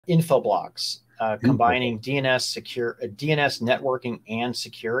Infoblox, Info. combining DNS networking and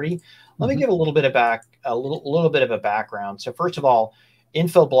security. Let me Mhm. give a little bit of little bit of a background. So first of all,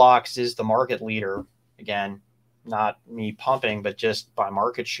 Infoblox is the market leader. Again, not me pumping, but just by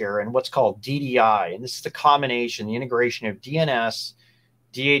market share and what's called DDI. And this is the combination, the integration of DNS,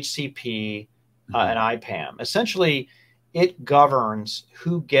 DHCP, and IPAM. Essentially, it governs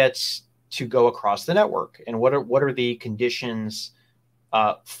who gets to go across the network and what are the conditions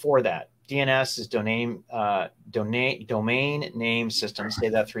for that. DNS is domain name system. Say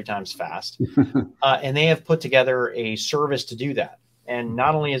that 3 times fast. And they have put together a service to do that. And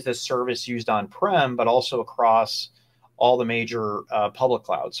not only is this service used on-prem, but also across all the major public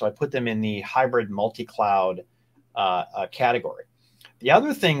clouds. So I put them in the hybrid multi-cloud category. The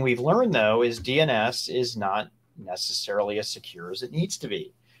other thing we've learned, though, is DNS is not necessarily as secure as it needs to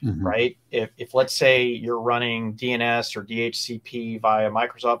be. Right? If let's say you're running DNS or DHCP via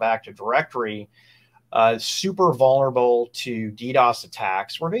Microsoft Active Directory, super vulnerable to DDoS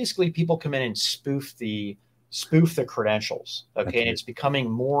attacks, where basically people come in and spoof the credentials. Okay, and it's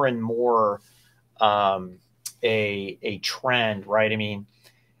becoming more and more a trend, right? I mean,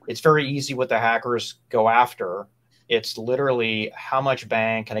 it's very easy what the hackers go after. It's literally how much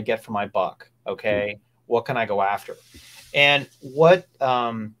bang can I get for my buck? Okay, what can I go after? And what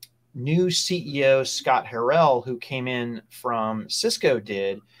new CEO Scott Harrell, who came in from Cisco,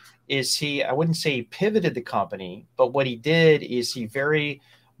 did is I wouldn't say he pivoted the company, but what he did is he very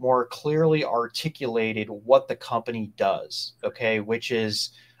more clearly articulated what the company does, okay, which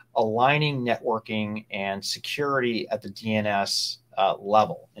is aligning networking and security at the DNS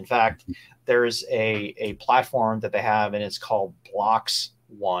level. In fact, there's a platform that they have, and it's called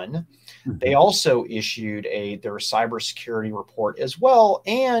BloxOne. They also issued their cybersecurity report as well.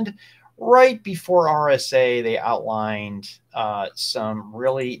 And right before RSA, they outlined some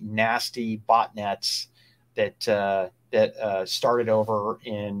really nasty botnets that started over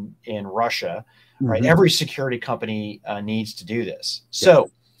in Russia. Right, every security company needs to do this.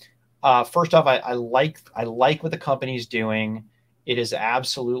 So first off, I like what the company's doing. It is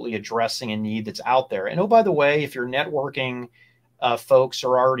absolutely addressing a need that's out there. And oh, by the way, if you're networking folks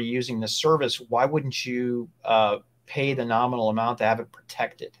are already using this service, why wouldn't you pay the nominal amount to have it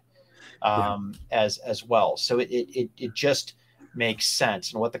protected as well? So it just makes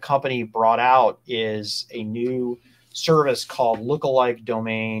sense. And what the company brought out is a new service called lookalike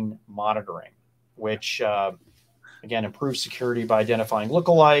domain monitoring, which again improves security by identifying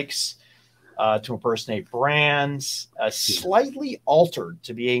lookalikes to impersonate brands, slightly altered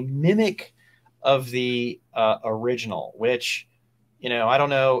to be a mimic of the original, which, you know, I don't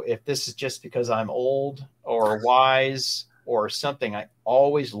know if this is just because I'm old or wise or something. I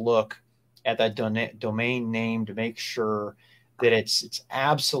always look at that domain name to make sure that it's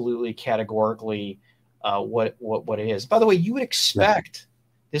absolutely categorically what it is. By the way, you would expect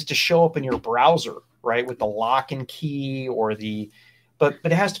this to show up in your browser, right, with the lock and key or but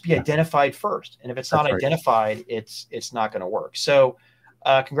it has to be identified first. And if it's not identified, it's not going to work. So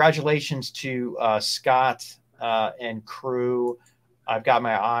congratulations to Scott and crew. I've got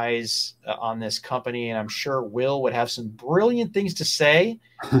my eyes on this company, and I'm sure Will would have some brilliant things to say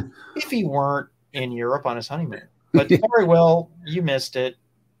if he weren't in Europe on his honeymoon. But sorry, Will, you missed it.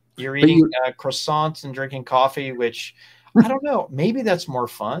 You're eating croissants and drinking coffee, which I don't know. Maybe that's more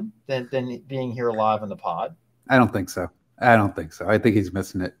fun than being here live on the pod. I don't think so. I don't think so. I think he's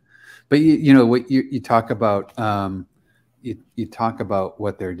missing it. But you know what you talk about. You talk about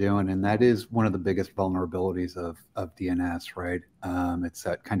what they're doing, and that is one of the biggest vulnerabilities of DNS, right? It's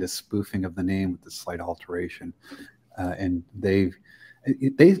that kind of spoofing of the name with the slight alteration, and they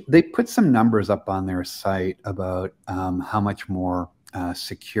put some numbers up on their site about how much more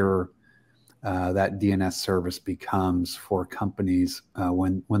secure that DNS service becomes for companies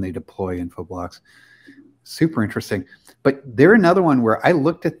when they deploy Infoblox. Super interesting. But they're another one where I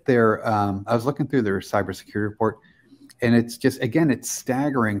looked at their, I was looking through their cybersecurity report, and it's just, again, it's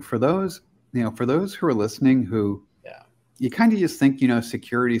staggering for those, you know, for those who are listening who, you kind of just think, you know,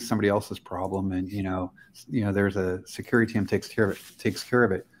 security is somebody else's problem, and you know, there's a security team takes care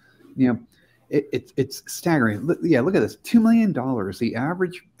of it. You know, it's staggering. Yeah, look at this, $2 million. The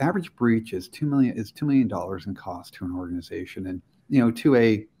average breach is $2 million in cost to an organization, and you know, to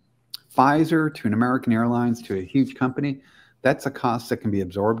a Pfizer, to an American Airlines, to a huge company, that's a cost that can be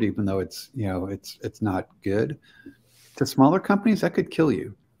absorbed, even though it's, you know, it's not good. To smaller companies, that could kill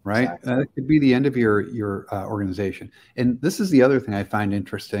you, right? Exactly. It could be the end of your organization. And this is the other thing I find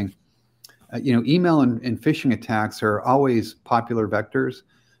interesting. You know, email and phishing attacks are always popular vectors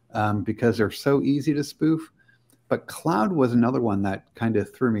because they're so easy to spoof. But cloud was another one that kind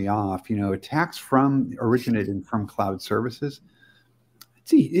of threw me off. You know, attacks originated from cloud services.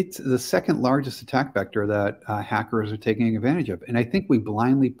 See, it's the second largest attack vector that hackers are taking advantage of. And I think we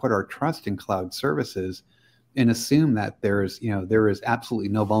blindly put our trust in cloud services and assume that there is absolutely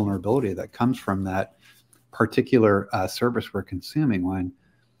no vulnerability that comes from that particular service we're consuming, when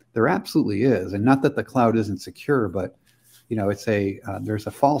there absolutely is. And not that the cloud isn't secure, but it's there's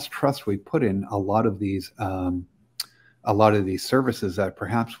a false trust we put in a lot of these services that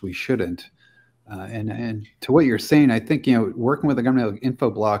perhaps we shouldn't. And to what you're saying, I think, working with a company like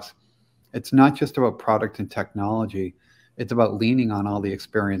Infoblox, it's not just about product and technology. It's about leaning on all the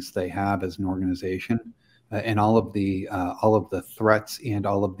experience they have as an organization, and all of the threats and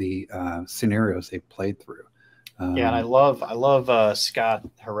all of the scenarios they've played through. Yeah, and I love Scott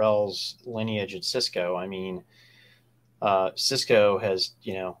Harrell's lineage at Cisco. I mean, Cisco has,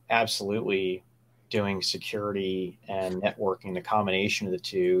 absolutely doing security and networking, the combination of the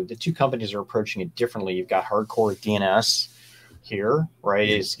two. The two companies are approaching it differently. You've got hardcore DNS here, right?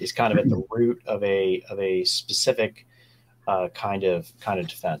 Is kind of at the root of a specific kind of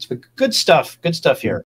defense. But good stuff here.